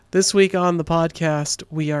This week on the podcast,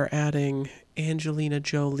 we are adding Angelina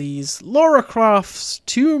Jolie's Lara Croft's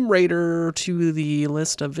Tomb Raider to the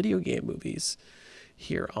list of video game movies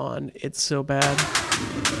here on It's So Bad.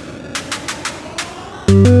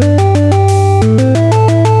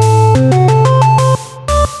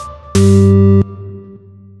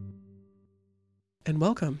 And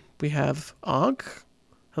welcome. We have Ankh.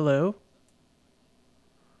 Hello.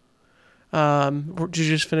 Did you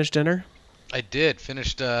just finish dinner? I did.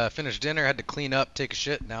 Finished dinner, had to clean up, take a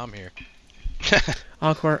shit, now I'm here.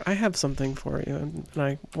 Awkward. I have something for you, and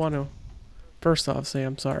I want to first off say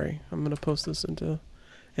I'm sorry. I'm going to post this into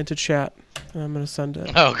chat, and I'm going to send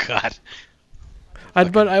it. Oh, God.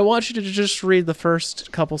 But I want you to just read the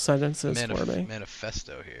first couple sentences for me.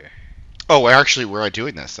 Manifesto here. Oh, actually, we're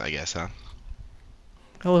doing this, I guess, huh?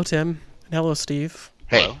 Hello, Tim. And hello, Steve.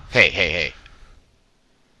 Hey, Hello. hey.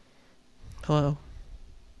 Hello.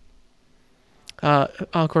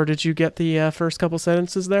 Encore, did you get the first couple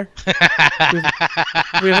sentences there?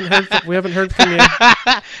 we haven't heard from you.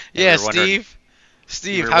 Yeah, wondering-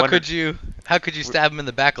 Steve, were how wondering- could you stab him in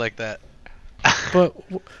the back like that? But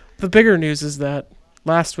the bigger news is that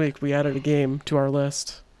last week we added a game to our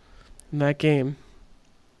list, and that game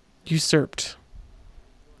usurped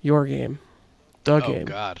your game, the game.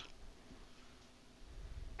 Oh, God.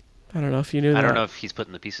 I don't know if you knew that. I don't know if he's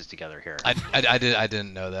putting the pieces together here. I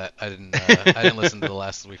didn't know that. I didn't listen to the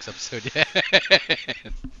last week's episode yet.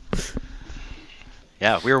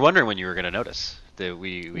 Yeah, we were wondering when you were going to notice that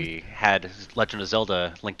we had Legend of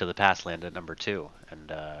Zelda: Link to the Past land at number 2, and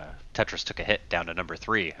Tetris took a hit down to number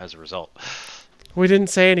 3 as a result. We didn't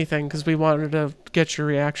say anything because we wanted to get your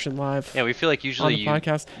reaction live. Yeah, we feel like on usually the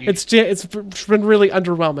podcast. It's been really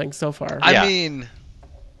underwhelming so far. Yeah. I mean,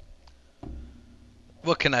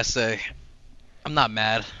 what can I say? I'm not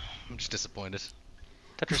mad. I'm just disappointed.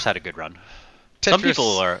 Tetris had a good run. Tetris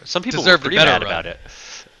Some people were deserved a pretty better mad run. about it.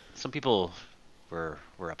 Some people were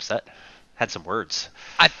upset. Had some words.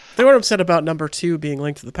 They were upset about number 2 being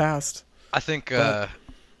Linked to the Past. I think Yeah.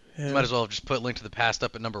 might as well just put Link to the Past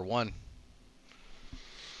up at number 1.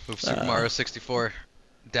 Move Super Mario 64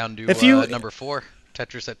 down to number 4.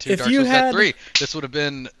 Tetris at 2. If Dark you Souls had- at 3. This would have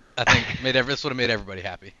been, I think, this would have made everybody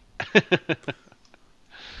happy.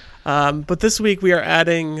 But this week we are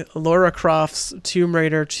adding Lara Croft's Tomb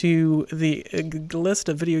Raider to the list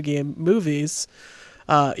of video game movies.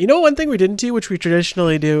 One thing we didn't do, which we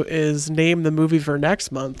traditionally do, is name the movie for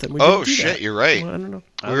next month. And we didn't Oh, do shit, that. you're right. Well, I don't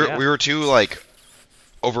know. We were too,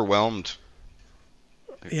 overwhelmed.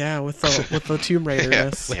 Yeah, with the Tomb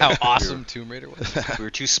Raider-ness. With how awesome Tomb Raider was. We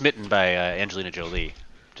were too smitten by Angelina Jolie,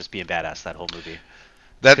 just being badass that whole movie.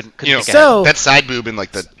 That, Couldn't that think side boob in, the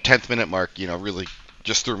 10th minute mark, really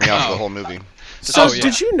just threw me off the whole movie. So yeah.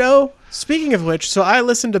 did you know, speaking of which, so I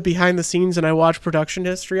listened to Behind the Scenes and I watched production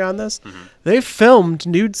history on this. Mm-hmm. They filmed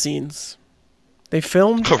nude scenes. They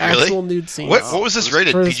filmed Oh, really? actual nude scenes. What was this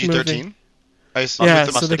rated? For this PG-13? Yeah,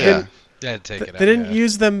 so they couldn't... They had to take it out. They didn't yeah.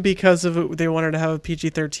 use them because of they wanted to have a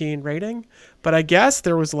PG-13 rating, but I guess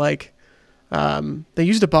there was they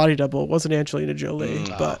used a body double. It wasn't Angelina Jolie,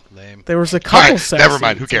 but lame. there was a couple Alright, sex never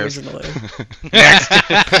mind, who scenes cares? originally.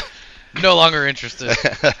 No longer interested.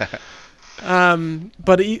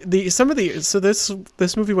 But this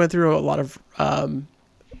movie went through a lot of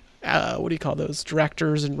what do you call those,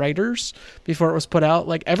 directors and writers before it was put out.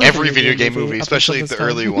 Like Every video game movie, up until especially this the time.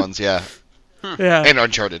 early ones, yeah. Yeah. And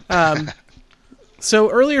Uncharted.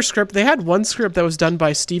 So earlier script, they had one script that was done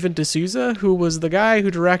by Steven D'Souza, who was the guy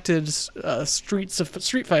who directed Street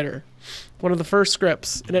Fighter, one of the first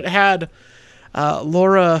scripts, and it had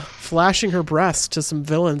Laura flashing her breast to some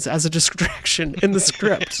villains as a distraction in the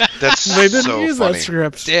script. That's They didn't so use funny. that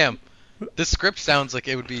script. Damn. This script sounds like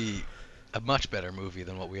it would be a much better movie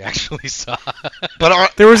than what we actually saw.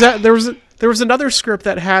 But There was another script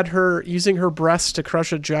that had her using her breast to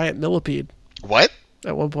crush a giant millipede what?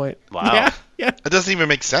 at one point. Wow. Yeah. That doesn't even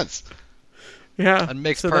make sense. It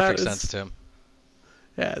makes So perfect that sense, Tim.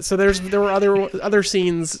 Yeah, so there were other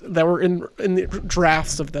scenes that were in the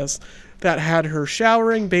drafts of this that had her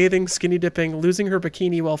showering, bathing, skinny dipping, losing her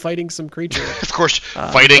bikini while fighting some creature. Of course,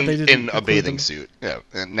 but fighting they didn't in a include bathing them. suit. Yeah,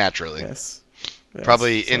 naturally. Yes.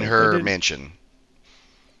 Probably So in they her did- mansion.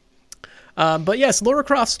 But yes, Lara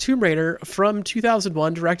Croft's Tomb Raider from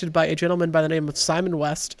 2001, directed by a gentleman by the name of Simon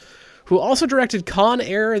West, who also directed Con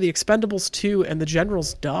Air, The Expendables 2, and The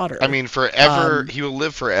General's Daughter. I mean, forever, he will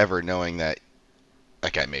live forever knowing that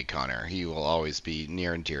guy made Connor. He will always be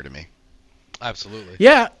near and dear to me. Absolutely.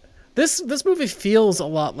 Yeah, this movie feels a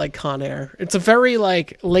lot like Con Air. It's a very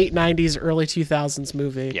late 90s, early 2000s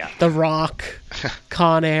movie. Yeah. The Rock,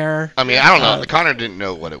 Con Air. I mean, I don't know. Connor didn't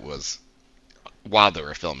know what it was. while they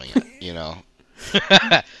were filming it. You know.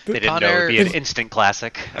 They didn't know it would be an instant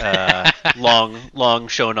classic, long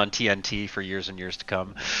shown on TNT for years and years to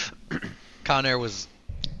come. Con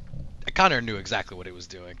Air knew exactly what he was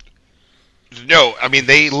doing. No, I mean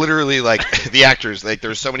they literally like the actors. Like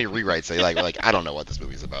there's so many rewrites. They like I don't know what this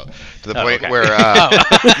movie's about to the point where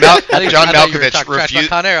John Malkovich refused.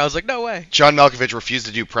 Con Air. I was like, no way. John Malkovich refused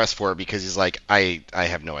to do press for it because he's like I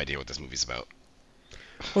have no idea what this movie's about.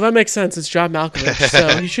 Well, that makes sense. It's John Malkovich,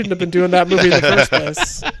 so he shouldn't have been doing that movie in the first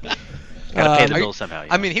place. Gotta pay the bill somehow.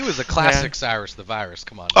 I mean, he was a classic Cyrus the Virus.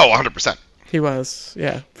 Come on. Oh, 100%. He was,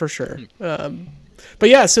 yeah, for sure. But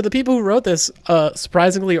yeah, so the people who wrote this,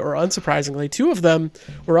 surprisingly or unsurprisingly, two of them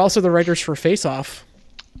were also the writers for Face Off.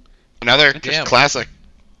 Another just classic.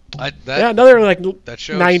 Another like that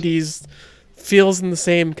shows. 90s, feels in the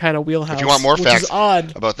same kind of wheelhouse. If you want more facts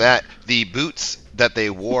odd. about that, the boots that they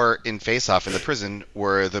wore in Face Off in the prison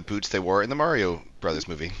were the boots they wore in the Mario Brothers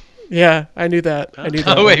movie. Yeah, I knew that. I knew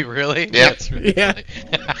that. Oh wait, really? Yeah. That's really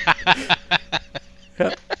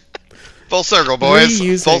funny. Full circle,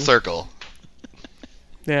 boys. Full circle.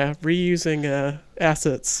 Yeah, reusing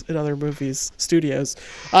assets in other movies, studios.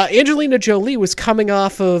 Angelina Jolie was coming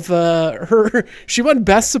off of she won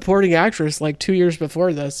Best Supporting Actress like 2 years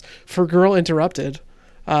before this for Girl Interrupted.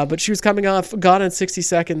 But she was coming off Gone in 60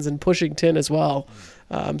 Seconds and Pushing Tin as well.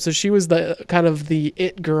 So she was the kind of the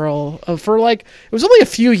it girl for like, it was only a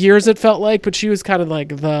few years it felt like, but she was kind of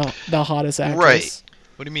like the hottest actress. Right.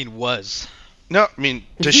 What do you mean was? No, I mean,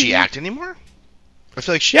 does she act anymore? I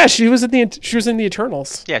feel like she was in the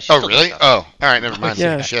Eternals. Yeah. Oh really? Oh, all right, never mind.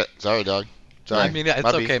 Yeah. Shit. Sorry, dog. Sorry. I mean, it's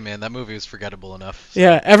okay, man. That movie was forgettable enough. So.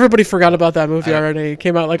 Yeah, everybody forgot about that movie already. It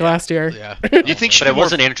came out like last year. Yeah. You think but it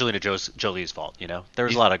wasn't Angelina Jolie's fault, you know? There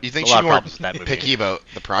was a lot of problems with that movie. Picky about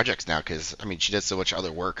the projects now because, I mean, she does so much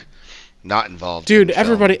other work not involved. Dude,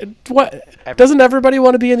 everybody... Doesn't everybody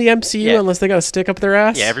want to be in the MCU unless they got to stick up their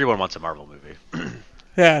ass? Yeah, everyone wants a Marvel movie.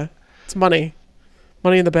 Yeah. It's money.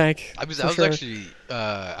 Money in the bank. I was actually...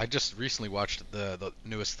 I just recently watched the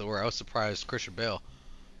newest Thor. I was surprised Christian Bale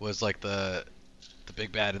was like the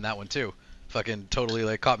big bad in that one too. Fucking totally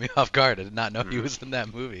like caught me off guard. I did not know he was in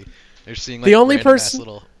that movie. They're seeing like the only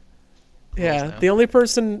person.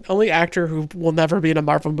 The only actor who will never be in a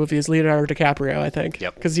Marvel movie is Leonardo DiCaprio, I think.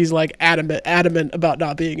 Yep. Because he's like adamant about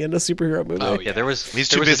not being in a superhero movie. Oh, yeah, he's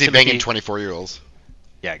too busy banging 24-year-olds.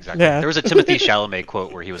 Yeah, exactly. Yeah. There was a Timothy Chalamet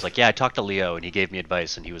quote where he was like, yeah, I talked to Leo and he gave me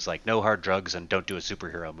advice and he was like, no hard drugs and don't do a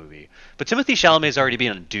superhero movie. But Timothy Chalamet's already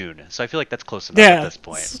been on Dune, so I feel like that's close enough at this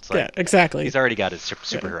point. It's like, exactly. He's already got his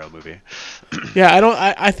superhero movie.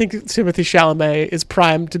 Yeah, I think Timothy Chalamet is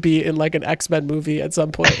primed to be in like an X-Men movie at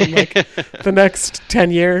some point in like the next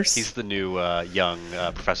 10 years. He's the new young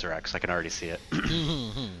Professor X. I can already see it.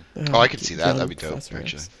 I could see that. That'd be dope,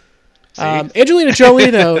 actually. Angelina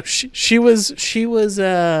Jolie though, she was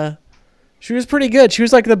pretty good. She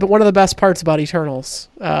was like one of the best parts about Eternals.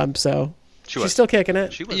 So she's still kicking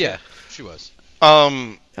it. She was.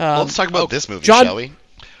 Let's talk about this movie, shall we?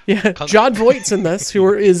 Yeah, John Voight's in this,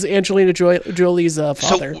 who is Angelina Jolie's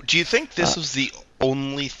father. So, do you think this was the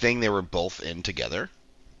only thing they were both in together?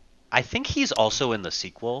 I think he's also in the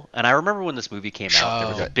sequel, and I remember when this movie came out, there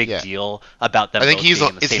was a big deal about them both being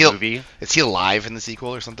in the same movie. Is he alive in the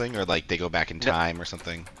sequel or something, or like they go back in time or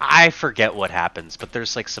something? I forget what happens, but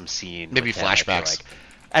there's like some scene, maybe flashbacks.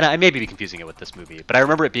 And I may be confusing it with this movie, but I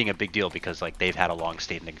remember it being a big deal because like they've had a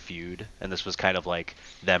long-standing feud, and this was kind of like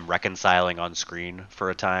them reconciling on screen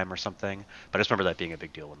for a time or something. But I just remember that being a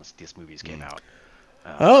big deal when these movies came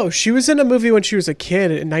out. She was in a movie when she was a kid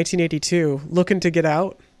in 1982, Looking to Get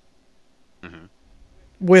Out.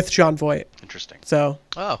 With John Voight. Interesting. So.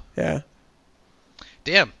 Oh. Yeah.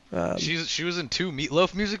 Damn. She was in 2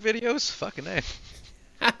 Meatloaf music videos? Fucking A.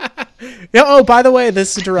 Yeah. Oh, by the way,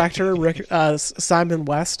 this director, Simon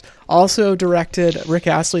West, also directed Rick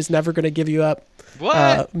Astley's Never Gonna Give You Up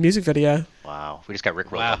music video. Wow. We just got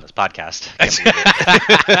Rick rolled on this podcast.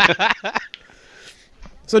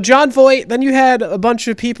 So John Voight, then you had a bunch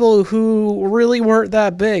of people who really weren't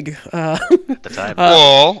that big. At the time.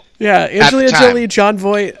 Yeah, Angelina Jolie, John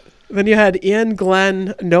Voight. Then you had Ian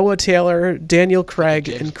Glenn, Noah Taylor, Daniel Craig,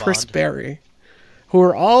 and Chris Berry, who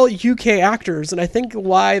are all UK actors. And I think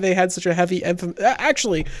why they had such a heavy emphasis...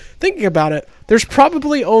 Actually, thinking about it, there's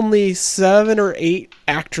probably only 7 or 8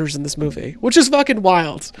 actors in this movie, which is fucking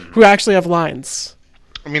wild, who actually have lines.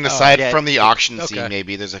 I mean, aside from the auction scene,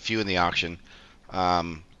 maybe. There's a few in the auction.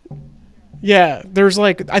 Yeah, there's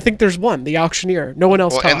like, I think there's one, the auctioneer. No one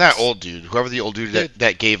else talks. And that old dude, whoever the old dude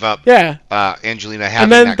that gave up Angelina having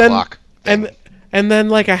that clock. And and then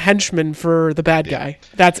like a henchman for the bad guy.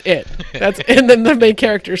 That's it. And then the main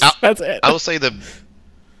characters. That's it. I will say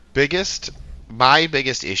my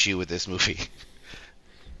biggest issue with this movie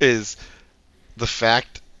is the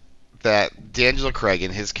fact that Daniel Craig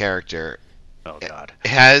and his character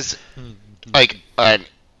has like I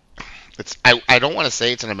don't want to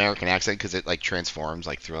say it's an American accent because it like transforms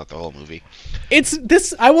like throughout the whole movie.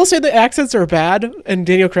 I will say the accents are bad, and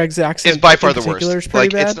Daniel Craig's accent is by far the worst. Is pretty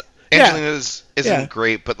bad. Angelina's isn't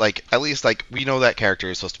great, but like at least like we know that character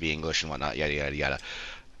is supposed to be English and whatnot. Yada yada yada.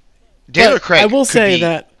 Daniel Craig. I will say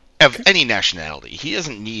that of any nationality, he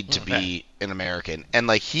doesn't need to be an American, and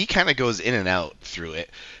like he kind of goes in and out through it.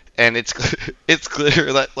 And it's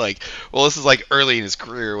clear that like, well, this is like early in his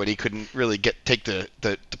career when he couldn't really take the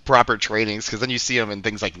proper trainings, because then you see him in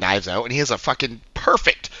things like Knives Out, and he has a fucking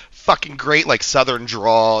great like Southern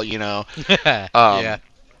drawl, you know. Yeah.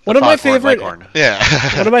 One of my favorite one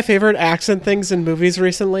of my favorite accent things in movies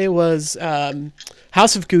recently was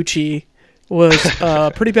House of Gucci. Was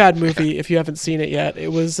a pretty bad movie if you haven't seen it yet.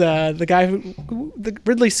 It was the guy who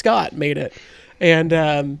Ridley Scott made it,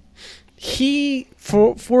 and he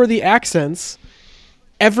for the accents,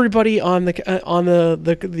 everybody on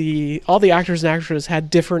the all the actors and actresses had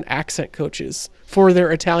different accent coaches for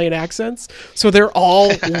their Italian accents, so they're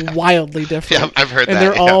all wildly different. Yeah, I've heard and that.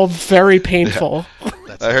 And they're all very painful.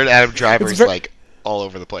 Yeah. I heard Adam Driver's like all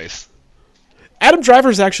over the place. Adam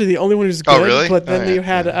Driver's actually the only one who's good. Oh, really? But then you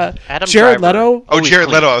had Adam Jared Driver. Leto. Oh, Jared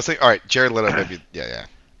Leto. I was thinking, all right, Jared Leto maybe.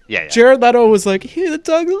 Yeah. Jared Leto was like, he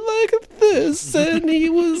talked like this, and he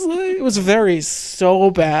was like, it was so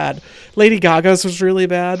bad. Lady Gaga's was really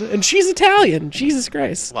bad, and she's Italian. Jesus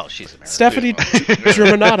Christ. Well, she's American. Stephanie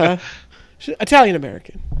Germanotta, Italian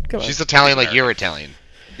American. Come on. She's Italian like you're Italian.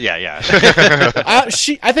 Yeah.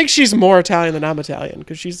 I think she's more Italian than I'm Italian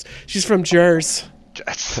because she's from Jersey.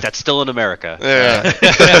 That's still in America.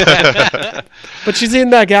 Yeah. But she's in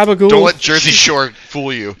Gabagool. Don't let Jersey Shore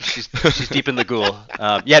fool you. She's deep in the ghoul.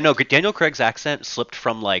 Daniel Craig's accent slipped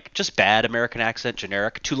from like just bad American accent,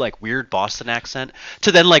 generic, to like weird Boston accent,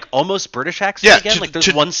 to then like almost British accent again. Like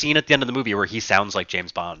there's one scene at the end of the movie where he sounds like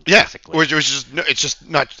James Bond. Yeah, basically. it's just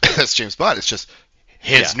not that's James Bond. It's just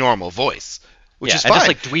his normal voice. Which is and fine.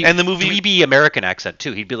 Just like and the movie dweeby American accent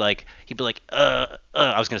too. He'd be like, I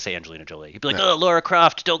was gonna say Angelina Jolie. He'd be like, Laura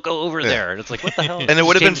Croft, don't go over there. And it's like, what the hell? And it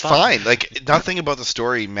would have been fine. Like nothing about the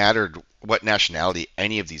story mattered what nationality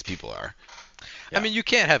any of these people are. Yeah. I mean, you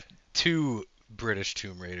can't have two British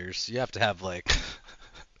Tomb Raiders. You have to have like,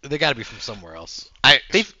 they got to be from somewhere else.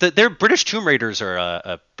 Their British Tomb Raiders are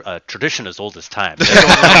a tradition as old as time. They're going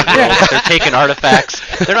around the world, they're taking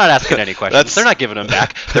artifacts. They're not asking any questions. They're not giving them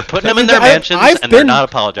back. They're putting them in their mansions, and they're not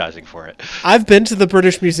apologizing for it. I've been to the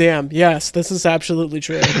British Museum. Yes, this is absolutely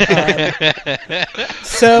true.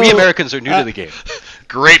 So we Americans are new to the game.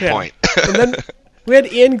 Great point. And then we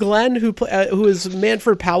had Ian Glenn, who is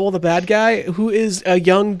Manfred Powell, the bad guy, who is a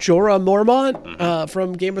young Jorah Mormont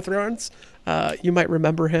from Game of Thrones. You might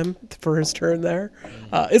remember him for his turn there.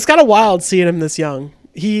 It's kind of wild seeing him this young.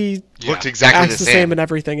 He looked exactly acts the same in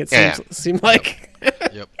everything. It seemed like.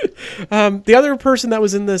 Yep. The other person that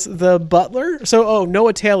was in this, the butler. So,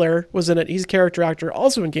 Noah Taylor was in it. He's a character actor,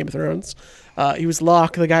 also in Game of Thrones. He was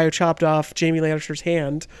Locke, the guy who chopped off Jaime Lannister's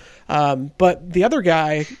hand. But the other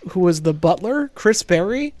guy who was the butler, Chris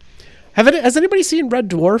Berry. Has anybody seen Red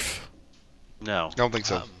Dwarf? No, I don't think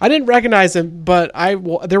so. I didn't recognize him, but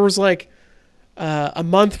there was like a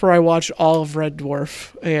month where I watched all of Red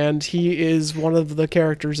Dwarf, and he is one of the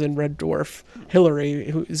characters in Red Dwarf. Hillary,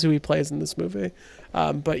 who he plays in this movie.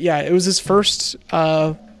 But yeah, it was his first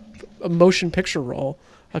motion picture role.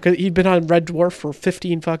 He'd been on Red Dwarf for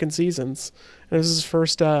 15 fucking seasons. And it was his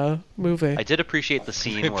first movie. I did appreciate the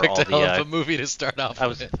scene where picked all a hell the of a movie to start off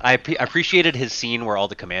with. I appreciated his scene where all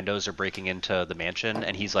the commandos are breaking into the mansion,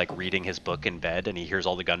 and he's like reading his book in bed, and he hears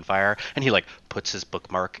all the gunfire, and he like puts his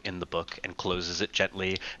bookmark in the book and closes it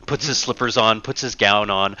gently, puts his slippers on, puts his gown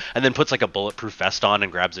on, and then puts like a bulletproof vest on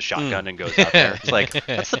and grabs a shotgun and goes out there. It's like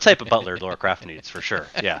that's the type of butler Laura Croft needs for sure.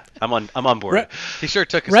 Yeah, I'm on board. He sure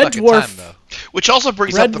took his Red fucking Dwarf. time though. Which also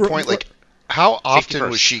brings up the point, like, how often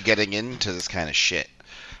first. was she getting into this kind of shit?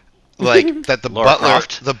 Like that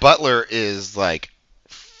the butler is like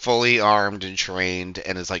fully armed and trained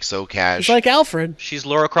and is like so cash. It's like Alfred. She's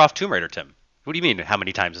Laura Croft Tomb Raider, Tim. What do you mean? How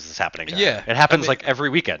many times is this happening to her? Yeah, it happens like every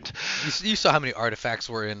weekend. You saw how many artifacts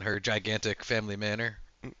were in her gigantic family manor.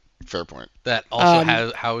 Fair point. That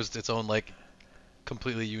also housed its own like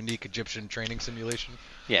completely unique Egyptian training simulation.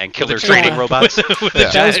 Yeah, and killer training robots.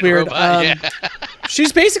 That was weird.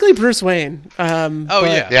 She's basically Bruce Wayne. Oh,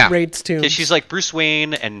 but yeah. Raid's Tomb. Yeah, she's like Bruce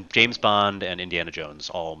Wayne and James Bond and Indiana Jones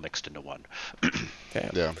all mixed into one.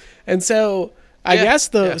 Yeah. And so I Yeah, guess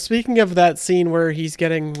yeah. speaking of that scene where he's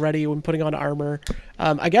getting ready when putting on armor,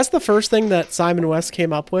 I guess the first thing that Simon West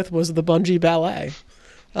came up with was the bungee ballet.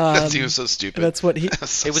 That seems so stupid. That's what he. It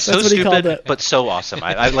was That's so what he called stupid, it. but so awesome.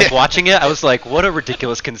 I like watching it. I was like, what a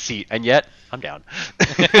ridiculous conceit, and yet I'm down.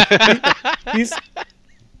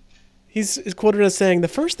 He's quoted as saying, "The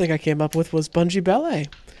first thing I came up with was bungee ballet.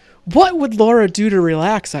 What would Laura do to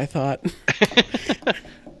relax? I thought."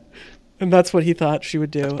 And that's what he thought she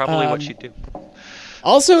would do. Probably what she'd do.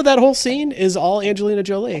 Also, that whole scene is all Angelina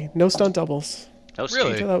Jolie. No stunt doubles. That was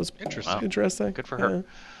Really? So that was Interesting. interesting. Good for her.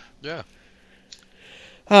 Yeah.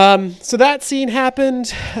 So that scene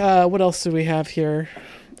happened. What else do we have here?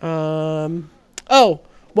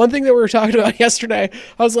 One thing that we were talking about yesterday,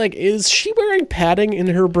 I was like, is she wearing padding in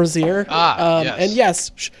her brassiere? Yes. And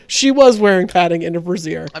yes, she was wearing padding in her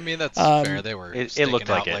brassiere. I mean, that's fair. They were it sticking looked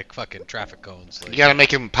like out it. like fucking traffic cones. Like, You gotta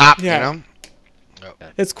make him pop, Yeah. you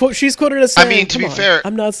know? She's quoted as saying, I mean, to "Come be on, fair,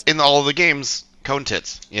 I'm not." in all the games, cone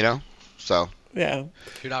tits, you know? So, Yeah.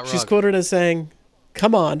 You're not wrong. She's quoted as saying,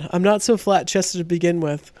 "Come on, I'm not so flat-chested to begin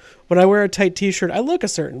with. When I wear a tight t-shirt, I look a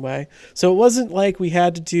certain way. So it wasn't like we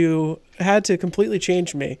had to completely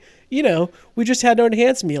change me. You know, we just had to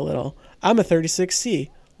enhance me a little. I'm a 36C.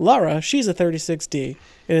 Laura, she's a 36D.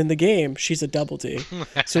 And in the game, she's a double D.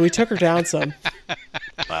 So we took her down some.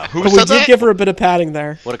 Wow. who But we said did that? give her a bit of padding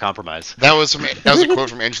there." What a compromise. That was a quote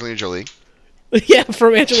from Angelina Jolie. Yeah,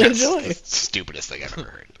 from Angelina That's Jolie. the stupidest thing I've ever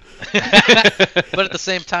heard. But at the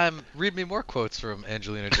same time, read me more quotes from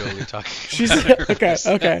Angelina Jolie talking. She's about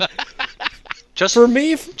her okay. Just For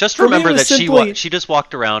me, Just for me, it remember was that simply- she just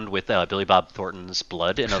walked around with Billy Bob Thornton's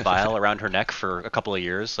blood in a vial around her neck for a couple of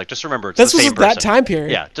years. Like, just remember it's This the was same that person. time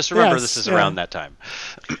period. Yeah, just remember Yes, this is yeah. around that time.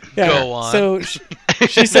 Yeah. Go on. So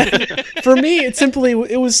she said, for me,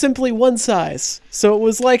 it was simply one size. So it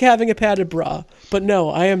was like having a padded bra. But no,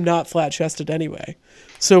 I am not flat-chested anyway.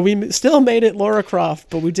 So we still made it Laura Croft,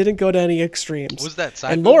 but we didn't go to any extremes. Was that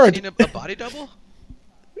side And Laura, scene a body double?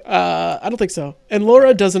 I don't think so. And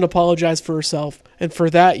Laura doesn't apologize for herself, and for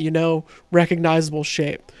that, recognizable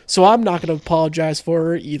shape. So I'm not going to apologize for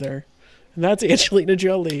her either. And that's Angelina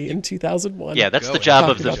Jolie in 2001. Yeah, that's Go the ahead. job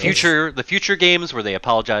Talk of the about future games where they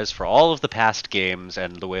apologize for all of the past games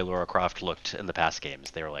and the way Lara Croft looked in the past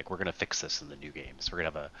games. They were like, we're gonna fix this in the new games. We're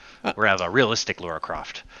gonna have a realistic Lara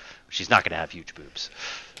Croft. She's not gonna have huge boobs.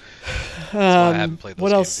 That's why I haven't played those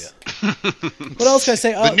what games else? yet. What else can I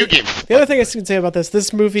say? The new game. The other thing I can say about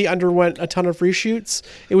this movie underwent a ton of reshoots.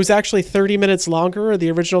 It was actually 30 minutes longer,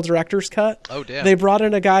 the original director's cut. Oh, damn. They brought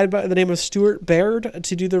in a guy by the name of Stuart Baird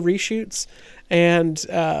to do the reshoots. And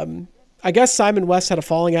I guess Simon West had a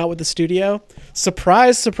falling out with the studio.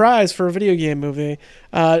 Surprise, surprise for a video game movie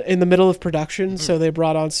in the middle of production. So they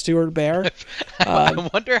brought on Stuart Baird. I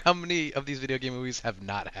wonder how many of these video game movies have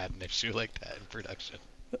not had an issue like that in production.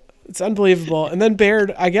 It's unbelievable. And then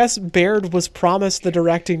Baird was promised the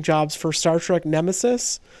directing jobs for Star Trek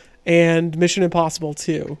Nemesis and Mission Impossible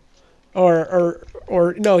 2.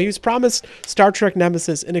 Or no, he was promised Star Trek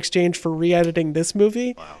Nemesis in exchange for re-editing this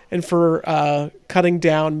movie and for cutting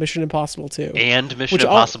down Mission Impossible 2. And Mission Which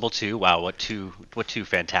Impossible 2. Wow, what two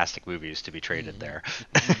fantastic movies to be traded there.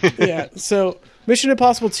 Yeah, so Mission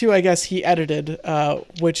Impossible 2, I guess he edited,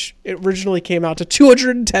 which it originally came out to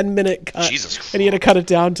 210-minute cut. Jesus And he had to cut it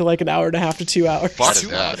down to like an hour and a half to 2 hours. Fuck Two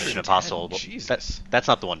that. hours. Mission Impossible. Jesus. That's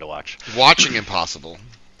not the one to watch. Watching Impossible.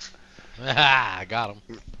 Ah, got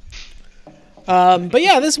him. But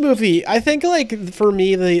yeah, this movie, I think like for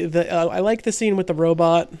me, I like the scene with the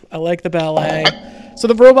robot. I like the ballet. So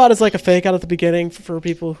the robot is like a fake out at the beginning for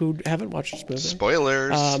people who haven't watched this movie.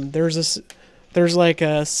 Spoilers. There's like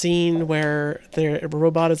a scene where the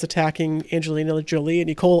robot is attacking Angelina Jolie, and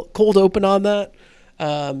you cold open on that.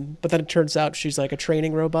 But then it turns out she's like a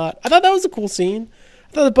training robot. I thought that was a cool scene.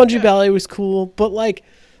 I thought the bungee ballet was cool, but like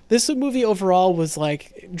this movie overall was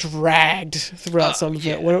like dragged throughout some of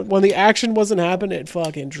it. When the action wasn't happening, it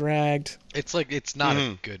fucking dragged. It's like it's not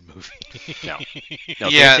a good movie. No,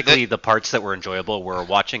 Yeah, basically the parts that were enjoyable were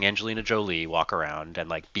watching Angelina Jolie walk around and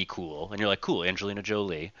like be cool, and you're like, cool, Angelina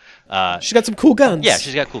Jolie. She got some cool guns. Yeah,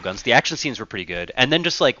 she's got cool guns. The action scenes were pretty good, and then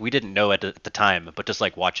just like we didn't know at the time, but just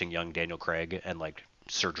like watching young Daniel Craig and like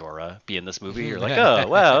Ser Jorah be in this movie, you're like, oh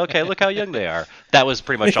wow, okay, look how young they are. That was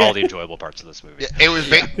pretty much all the enjoyable parts of this movie. It was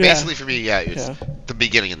basically for me. It's the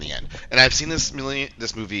beginning and the end. And I've seen this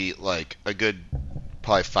movie like a good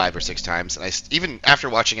probably 5 or 6 times, and even after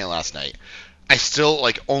watching it last night, I still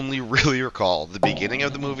like only really recall the beginning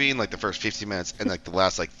of the movie and like the first 15 minutes and like the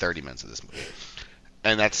last like 30 minutes of this movie.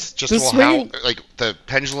 and that's just The how swinging- like the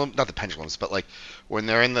pendulum, not the pendulums, but like when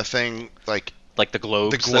they're in the thing, like Like the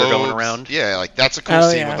globes, the that globes are going around. Yeah, like that's a cool Oh,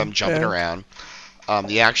 scene yeah, with them jumping yeah. around.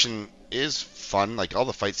 The action is fun. Like all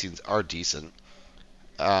the fight scenes are decent.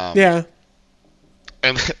 Yeah.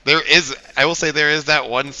 And I will say there is that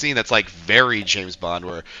one scene that's like very James Bond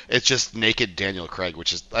where it's just naked Daniel Craig,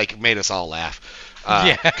 which is like made us all laugh.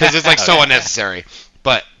 Yeah. Because it's like so unnecessary.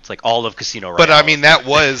 But It's like all of Casino Royale. I mean that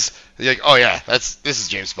was like, oh yeah, this is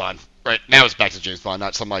James Bond. Right now it's back to James Bond,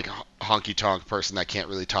 not some like honky tonk person that can't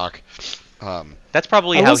really talk. That's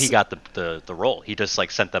probably I how will he s- got the role. He just like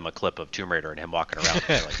sent them a clip of Tomb Raider and him walking around.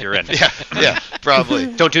 They're like, you're in. Yeah, probably.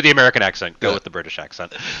 Don't do the American accent. Go Yeah. with the British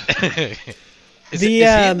accent. Is The, he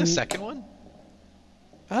in the um, second one?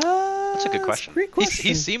 That's a good question. Great He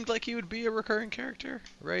question. seemed like he would be a recurring character,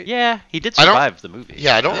 right? Yeah, he did I don't- survive the movie.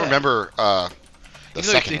 Yeah, I don't Yeah. remember the Even though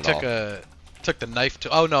second he at all. took the knife to.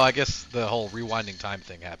 Oh no, I guess the whole rewinding time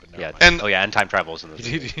thing happened. Never Yeah. mind. And- and time travel is in this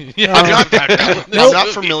movie. yeah, I'm not- I'm I'm not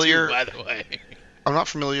familiar- by the way. I'm not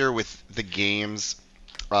familiar with the games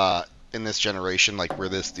in this generation, like where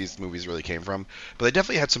these movies really came from, but they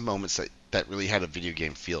definitely had some moments that really had a video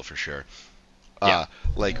game feel for sure. Yeah.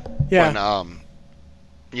 Like Yeah. when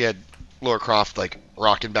you had Lara Croft like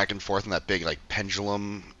rocking back and forth in that big like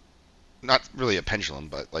pendulum, not really a pendulum,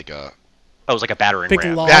 but like a Oh, it was like a battering Big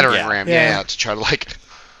ram. log. battering Yeah. ram, Yeah. yeah, to try to like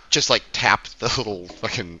just like tap the little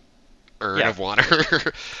fucking urn Yeah. of water.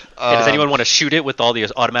 Yeah, does anyone want to shoot it with all the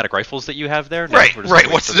automatic rifles that you have there? No, Right, we're just right.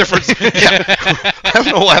 gonna What's wait the for difference? Yeah, I don't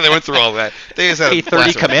know why they went through all that. They just had a Hey, 30 blast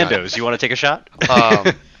of time. commandos. You want to take a shot?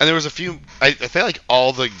 And there was a few. I feel like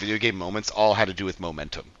all the video game moments all had to do with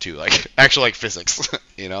momentum too, like actual like physics.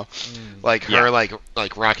 You know, like her Yeah.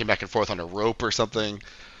 like rocking back and forth on a rope or something.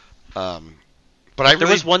 But I There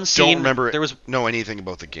really was one scene- don't remember there was- know anything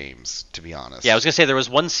about the games, to be honest. Yeah, I was gonna say there was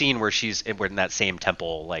one scene where we're in that same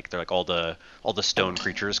temple, like they're like all the stone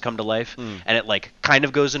creatures come to life, and it like kind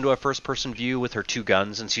of goes into a first person view with her two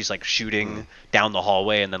guns, and she's like shooting down the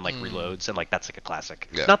hallway and then like reloads, and like that's like a classic.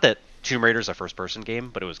 Yeah. Not that Tomb Raider's a first person game,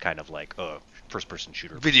 but it was kind of like a first person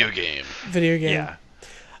shooter. video game. Video game. Yeah.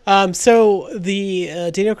 So the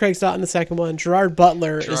Daniel Craig's not in the second one. Gerard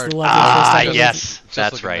Butler is Gerard- the love interest. Ah, in it. yes, Just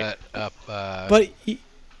that's looking right. that up, But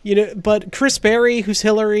but Chris Berry, who's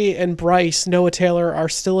Hillary, and Bryce Noah Taylor are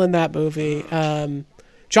still in that movie.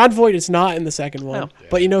 John Voight is not in the second one, Oh.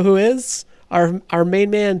 but you know who is? Our main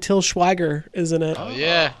man Till Schweiger is in it oh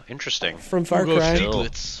yeah, Interesting. from Far Hugo Cry.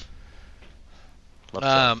 Stieglitz.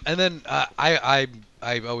 Love that. And then I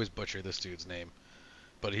always butcher this dude's name,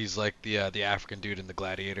 but he's like the African dude in the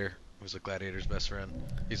Gladiator, who's the Gladiator's best friend.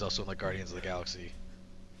 He's also in like Guardians of the Galaxy.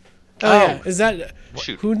 Oh yeah, is that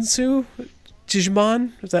Shoot. Hunsu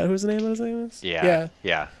Jijimon? Is that whose name his name is? Yeah.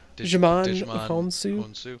 Yeah. Digimon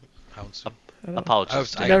Honsu? Honsu.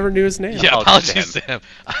 Apologies. I never knew his name. Yeah, Apologies apologies to to him.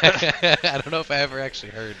 I don't know if I ever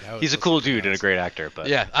actually heard how He's a it's cool supposed to be dude and a pronounced. great actor, but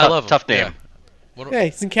Yeah, I love him. Tough name. Yeah. One of, Yeah,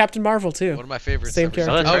 he's in Captain Marvel too. one of my favorites. Same ever.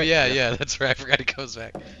 character. Oh, that's Oh right. yeah, that's right. I forgot he goes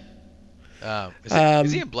back.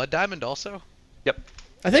 Is he in Blood Diamond also? Yep.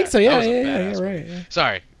 I think so. that Yeah, was a yeah, badass you're right. movie. Yeah.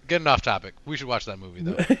 Sorry, getting off topic. We should watch that movie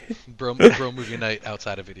though. bro movie night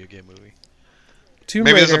outside a video game movie. Tomb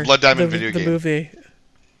Maybe there's a Raider, Blood Diamond the, video the game. movie.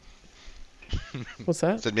 What's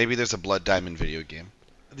that? Said maybe there's a Blood Diamond video game.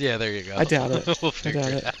 Yeah, there you go. I doubt it. we'll I figure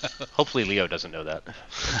doubt it it. Hopefully Leo doesn't know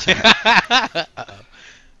that.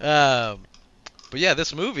 out. But yeah,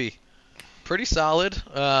 this movie pretty solid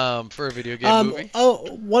for a video game movie.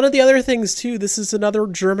 Oh, one of the other things too. This is another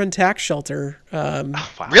German tax shelter Wow.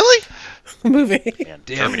 Really? movie. Man,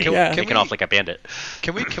 Damn, Germany can- Yeah. can kicking we- off like a bandit.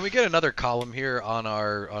 Can we get another column here on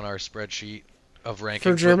our spreadsheet of rankings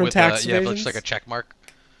For German with, tax yeah, evasions? just like a check mark.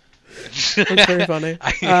 That's very funny.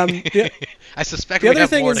 Yeah. I suspect The we other have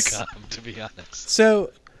thing more is- to come, to be honest.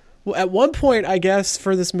 So, at one point, I guess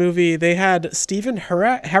for this movie, they had Stephen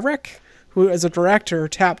Herek, who as a director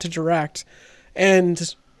tapped to direct,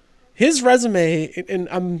 and his resume. And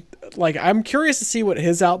I'm curious to see what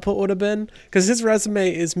his output would have been, because his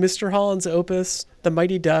resume is Mr. Holland's Opus, The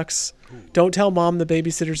Mighty Ducks, Don't Tell Mom the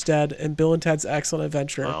Babysitter's Dead, and Bill and Ted's Excellent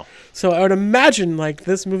Adventure. Wow. So I would imagine like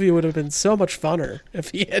this movie would have been so much funner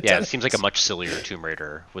if he had Yeah, done it seems like a much sillier Tomb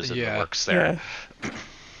Raider was in the Yeah. works there. Yeah.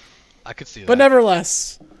 I could see that. But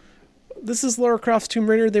nevertheless, this is Lara Croft's Tomb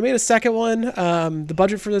Raider. They made a second one. The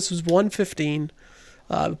budget for this was $115.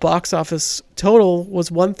 Box office total was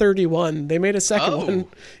 $131. They made a second Oh. one,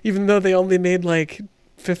 even though they only made like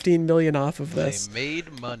 $15 million off of They this.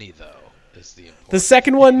 made money though. Is the important. The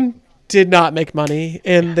second one did not make money,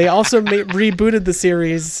 and they also rebooted the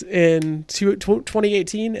series in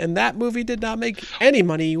 2018, and that movie did not make any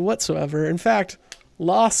money whatsoever. In fact,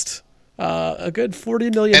 lost a good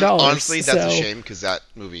 $40 million. And honestly, that's a So- shame because that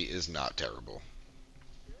movie is not terrible.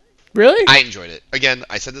 Really? I enjoyed it. Again,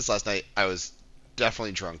 I said this last night. I was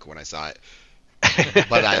definitely drunk when I saw it,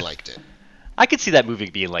 but I liked it. I could see that movie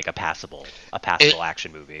being like a passable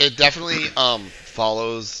action movie. It definitely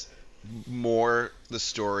follows more the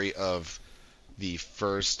story of the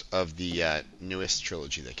first of the newest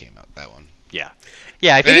trilogy that came out. That one. Yeah,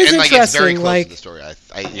 I think It is like it's very interesting, close like- to the story.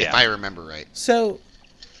 Yeah. If I remember right. So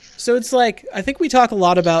it's like, I think we talk a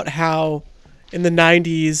lot about how in the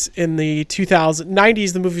 90s, in the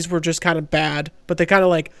 90s, the movies were just kind of bad, but they kind of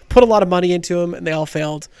like put a lot of money into them and they all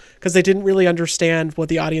failed because they didn't really understand what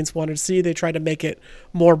the audience wanted to see. They tried to make it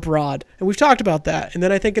more broad. And we've talked about that. And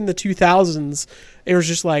then I think in the 2000s, it was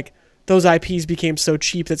just like those IPs became so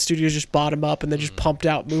cheap that studios just bought them up and they just pumped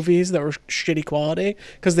out movies that were shitty quality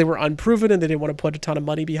because they were unproven and they didn't want to put a ton of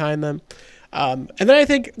money behind them. And then I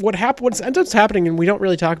think what ends up happening, and we don't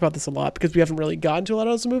really talk about this a lot because we haven't really gotten to a lot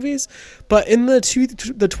of those movies, but in the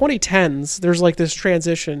 2010s, there's like this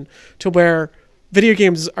transition to where video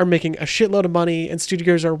games are making a shitload of money and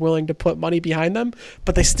studios are willing to put money behind them,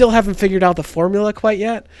 but they still haven't figured out the formula quite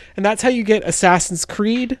yet. And that's how you get Assassin's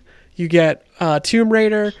Creed, you get Tomb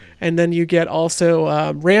Raider, and then you get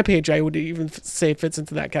also Rampage, I would even say fits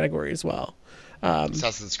into that category as well.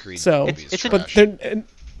 Assassin's Creed. So, movies it's a- trash. but then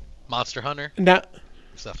Monster Hunter. not.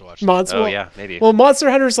 Just have to watch. Monster. Oh well, yeah, maybe. Well, Monster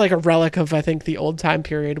Hunter's like a relic of, I think, the old time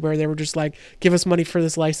period where they were just like, give us money for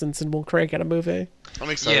this license and we'll crank out a movie. I'm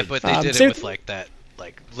Yeah, excited. but they did same it with like that,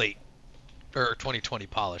 like late or 2020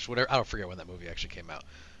 polish. Whatever. I don't forget when that movie actually came out.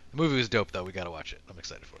 The movie was dope though. We gotta watch it. I'm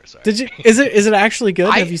excited for it. Sorry. Did you? Is it actually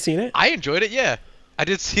good? Have you seen it? I enjoyed it. Yeah, I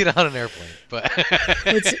did see it on an airplane, but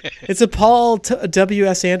It's a Paul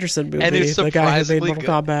W.S. Anderson movie, and it's the guy who made surprisingly Mortal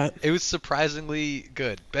good. Kombat. It was surprisingly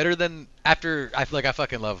good. Better than after. I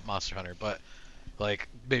fucking love Monster Hunter, but like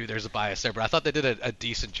maybe there's a bias there. But I thought they did a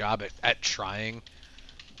decent job at trying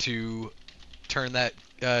to turn that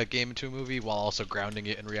game into a movie while also grounding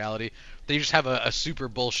it in reality. They just have a super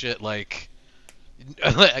bullshit like.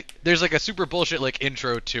 There's like a super bullshit like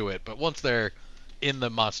intro to it, but once they're in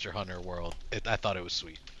the Monster Hunter world, I thought it was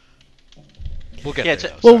sweet. We'll get Yeah,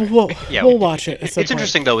 there. it's Though, We'll, sorry. we'll, Yeah, we'll watch it. It's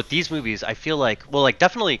interesting though with these movies. I feel like, well, like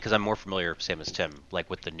definitely because I'm more familiar, same as Tim, like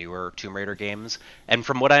with the newer Tomb Raider games. And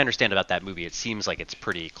from what I understand about that movie, it seems like it's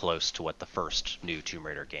pretty close to what the first new Tomb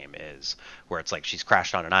Raider game is, where it's like she's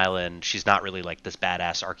crashed on an island. She's not really like this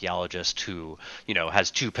badass archaeologist who, has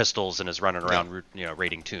 2 pistols and is running around,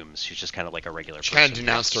 raiding tombs. She's just kind of like a regular person. She kind of who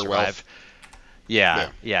denounced has her to survive. wealth.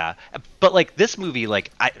 Yeah. But like this movie,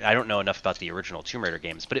 like I don't know enough about the original Tomb Raider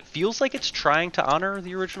games, but it feels like it's trying to honor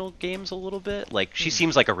the original games a little bit. Like she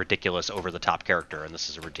seems like a ridiculous over the top character, and this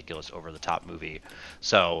is a ridiculous over the top movie.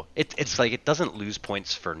 So it's like it doesn't lose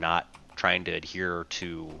points for not trying to adhere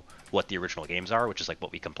to what the original games are, which is like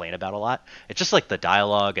what we complain about a lot. It's just like the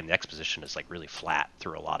dialogue and the exposition is like really flat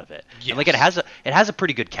through a lot of it. And like it has a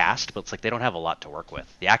pretty good cast, but it's like they don't have a lot to work with.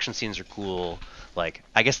 The action scenes are cool. Like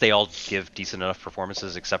I guess they all give decent enough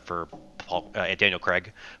performances except for Daniel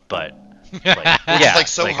Craig, but like, yeah, It's like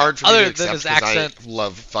so hard for me other to than accept his because accent. I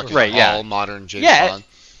love fucking Right, yeah. all modern James Yeah. Bond.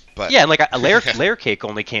 But Yeah, and like a layer cake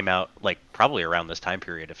only came out like probably around this time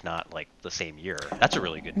period, if not like the same year. That's a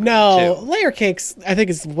really good movie No, too. Layer Cakes, I think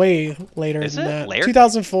is way later Is than it? that. Layer-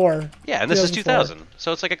 2004. Yeah, and this is 2004. 2000,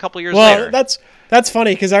 so it's like a couple years Well, later. that's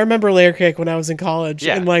funny because I remember Layer Cake when I was in college,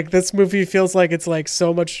 Yeah. and like this movie feels like it's like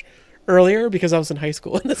so much earlier because I was in high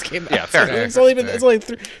school when this came out. Yeah, fair So enough. it's only been it's only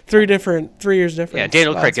 3 years difference. Yeah,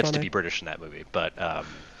 Daniel Craig That's gets to funny. be British in that movie, but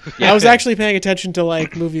I was actually paying attention to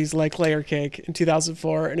like movies like Layer Cake in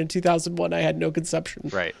 2004, and in 2001 I had no conception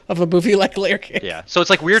Right. of a movie like Layer Cake. yeah. So it's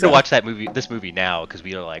like weird So- to watch this movie now because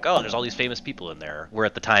we are like, oh, there's all these famous people in there. Where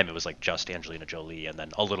at the time it was like just Angelina Jolie and then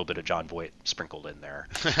a little bit of John Voight sprinkled in there.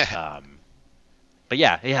 But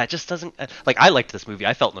yeah, it just doesn't like. I liked this movie.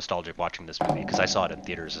 I felt nostalgic watching this movie because I saw it in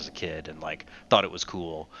theaters as a kid and like thought it was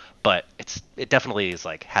cool. But it definitely is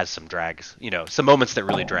like has some drags, some moments that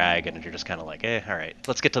really drag, and you're just kind of like, all right,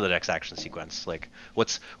 let's get to the next action sequence. Like,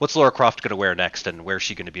 what's Lara Croft gonna wear next, and where's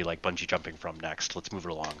she gonna be like bungee jumping from next? Let's move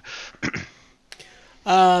it along.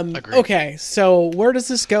 Agreed. Okay, so where does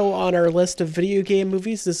this go on our list of video game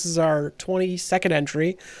movies? This is our 22nd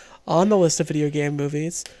entry on the list of video game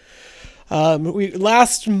movies.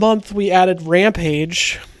 Last month we added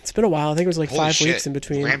Rampage. It's been a while. I think it was like Holy 5 shit. weeks in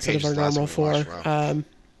between Rampage instead of our is the normal last one we 4. watched, wow.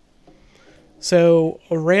 So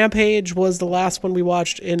Rampage was the last one we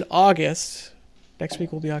watched in August. Next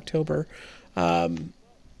week will be October.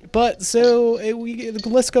 But so the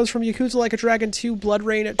list goes from Yakuza Like a Dragon 2, Blood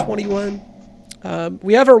Rain at 21.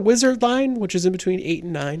 We have our Wizard line, which is in between 8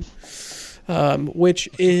 and 9. which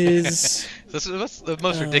is That's the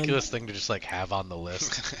most ridiculous thing to just like have on the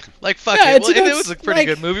list. Like fuck Yeah, it. Well, if it it's was a pretty like-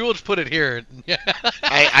 good movie, we'll just put it here. Yeah.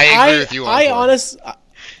 I agree with you.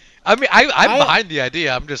 I mean, I'm I- behind the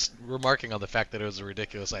idea. I'm just remarking on the fact that it was a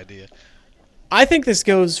ridiculous idea. I think this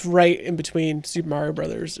goes right in between Super Mario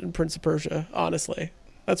Brothers and Prince of Persia. Honestly,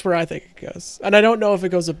 that's where I think it goes, and I don't know if it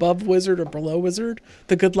goes above Wizard or below Wizard.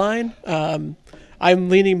 The good line. I'm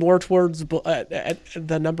leaning more towards at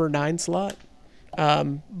the number 9 slot,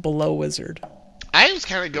 below Wizard. I was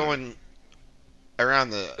kind of going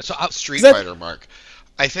around the Street 'cause that- Fighter mark.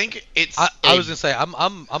 I think it's. I was gonna say I'm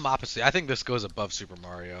opposite. I think this goes above Super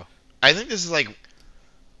Mario. I think this is like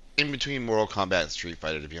in between Mortal Kombat and Street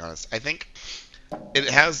Fighter. To be honest, I think it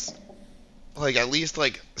has like at least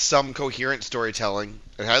like some coherent storytelling.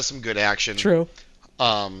 It has some good action. True.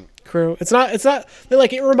 Crew. It's not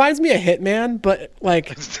like it reminds me of Hitman, but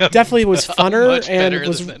like definitely was funner Much and better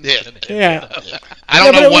was than- Yeah. yeah. I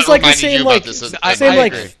don't but know it what was like the reminded same you like about this. same I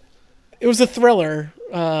like agree. it was a thriller.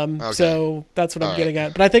 So that's what I'm All getting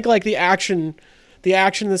at. But I think like the action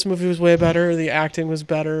in this movie was way better. The acting was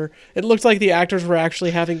better. It looked like the actors were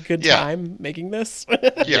actually having a good Yeah. time making this.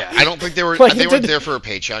 Yeah, I don't think they were. Like, they it weren't did- there for a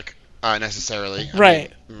paycheck necessarily. I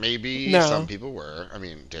Right. mean, maybe No. some people were. I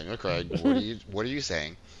mean, Daniel Craig. What are you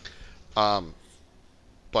saying?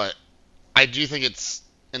 But I do think it's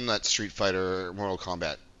in that Street Fighter, Mortal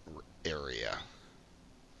Kombat area.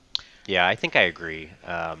 Yeah, I think I agree.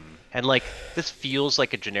 And like this feels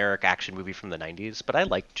like a generic action movie from the 90s, but I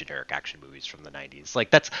like generic action movies from the 90s. Like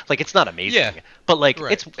that's like it's not amazing, Yeah. but like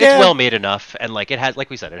Right. it's Yeah. well made enough, and like it has, like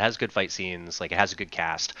we said, it has good fight scenes, like it has a good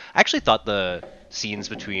cast. I actually thought the scenes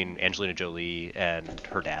between Angelina Jolie and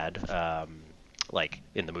her dad, like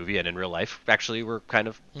in the movie and in real life, actually were kind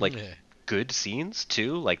of like Yeah. good scenes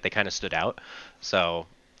too. Like they kind of stood out. So,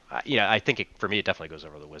 I think for me it definitely goes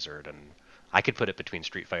over the Wizard, and I could put it between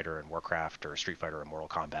Street Fighter and Warcraft, or Street Fighter and Mortal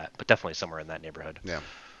Kombat, but definitely somewhere in that neighborhood. Yeah.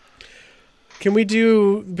 Can we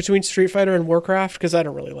do between Street Fighter and Warcraft? Because I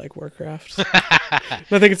don't really like Warcraft. I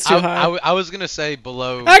think it's too high. I was gonna say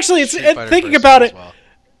below. Actually, it's- Street Fighter thinking first about as it- well.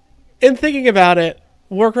 In thinking about it,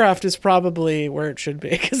 Warcraft is probably where it should be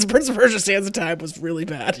because Prince of Persia: Sands of Time was really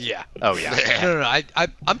bad. Yeah. Oh yeah. No.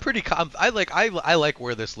 I'm pretty. I like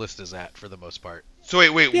where this list is at for the most part. So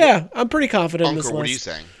wait. Yeah, I'm pretty confident in this Uncle, list.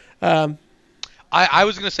 what are you saying? I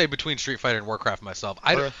was gonna say between Street Fighter and Warcraft myself.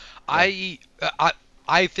 I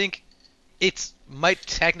think it's might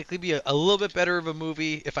technically be a little bit better of a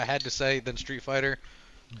movie if I had to say than Street Fighter,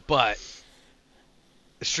 but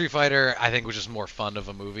Street Fighter I think was just more fun of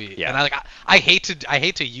a movie. Yeah. And I hate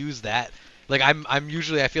to use that. Like I'm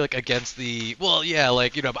usually I feel like against the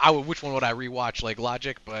which one would I rewatch like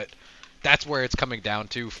logic, but that's where it's coming down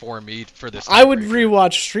to for me for this. I would tiebreaker.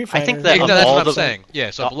 rewatch Street Fighter. I think that Yeah, of no, that's all what I'm the- saying. Yeah,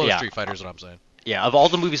 so below yeah. Street Fighter is what I'm saying. Yeah, of all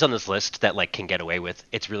the movies on this list that like can get away with,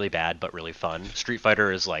 it's really bad but really fun. Street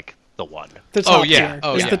Fighter is like the one. the top yeah. tier.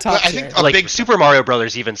 Oh, It's yeah. the top But I tier. think a Like big Super Mario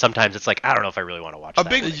Brothers, even sometimes it's like I don't know if I really want to watch a that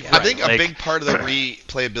big one I again. think a Like, big part of the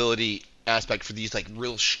replayability aspect for these like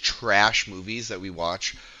real trash movies that we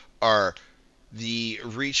watch are the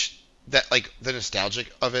reach that like the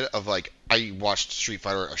nostalgic of it of like I watched Street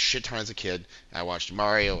Fighter a shit ton as a kid, and I watched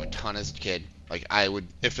Mario a ton as a kid. Like I would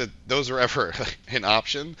if those were ever like, an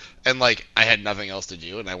option and like I had nothing else to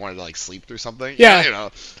do and I wanted to like sleep through something. Yeah. You know.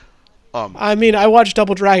 I mean, I watched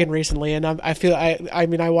Double Dragon recently, and I feel I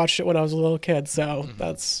mean, I watched it when I was a little kid, so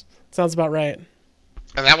that's sounds about right.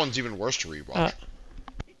 And that one's even worse to rewatch.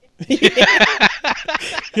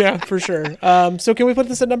 Yeah, for sure. So can we put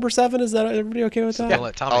this at number 7? Is that everybody okay with that? I'll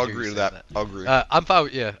let Tommy I'll do agree with say that. I'll agree. I'm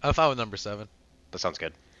fine. I'm fine with number 7, that sounds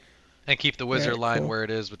good. and keep the wizard Right, line cool. where it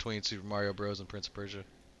is between Super Mario Bros. And Prince of Persia.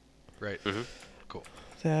 Right. Cool.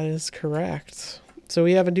 That is correct. So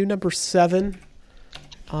we have a new number 7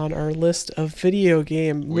 on our list of video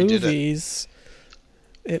game We did it. movies.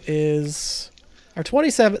 It is our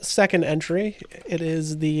 22nd entry. It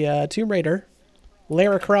is the Tomb Raider,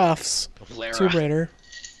 Lara Croft's Tomb Raider.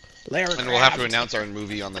 Lara And we'll have to Croft. announce our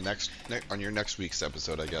movie on the on your next week's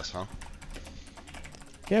episode, I guess, huh?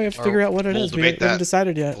 Yeah, we have to Or figure out what it we'll is. We debate haven't that.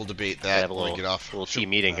 decided yet. We'll debate I that have a when we little, get off. little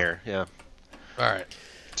team meeting here. Yeah. All right.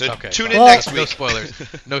 So Okay. tune in Well- next No week. spoilers.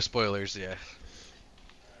 No spoilers. Yeah.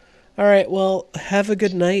 All right. Well, have a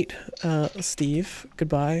good night, Steve.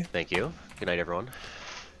 Goodbye. Thank you. Good night, everyone.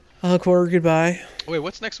 Core, goodbye. Wait,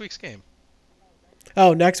 what's next week's game?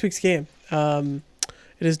 Oh, next week's game.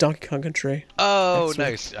 It is Donkey Kong Country. Oh,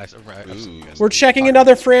 Next nice. Right. Ooh. We're checking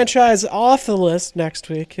another franchise off the list next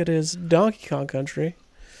week. It is Donkey Kong Country.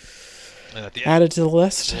 And at the Added to the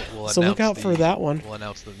list. we'll So look announce out for that one. We'll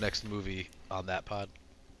announce the next movie on that pod.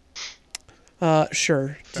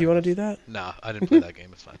 Sure. Do you want to do that? No, I didn't play that game.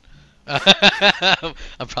 It's fine.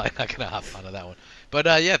 I'm probably not gonna hop onto that one. But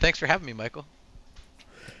yeah, thanks for having me, Michael.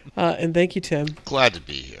 And thank you, Tim. Glad to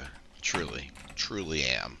be here. Truly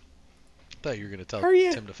am. I thought you were gonna tell Are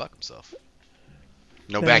ya? Tim to fuck himself.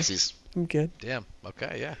 No No. backsies. I'm good. Damn.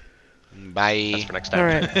 Okay. Yeah. Bye. That's for next time. All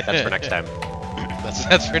right. That's for next time.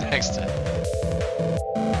 That's for next time.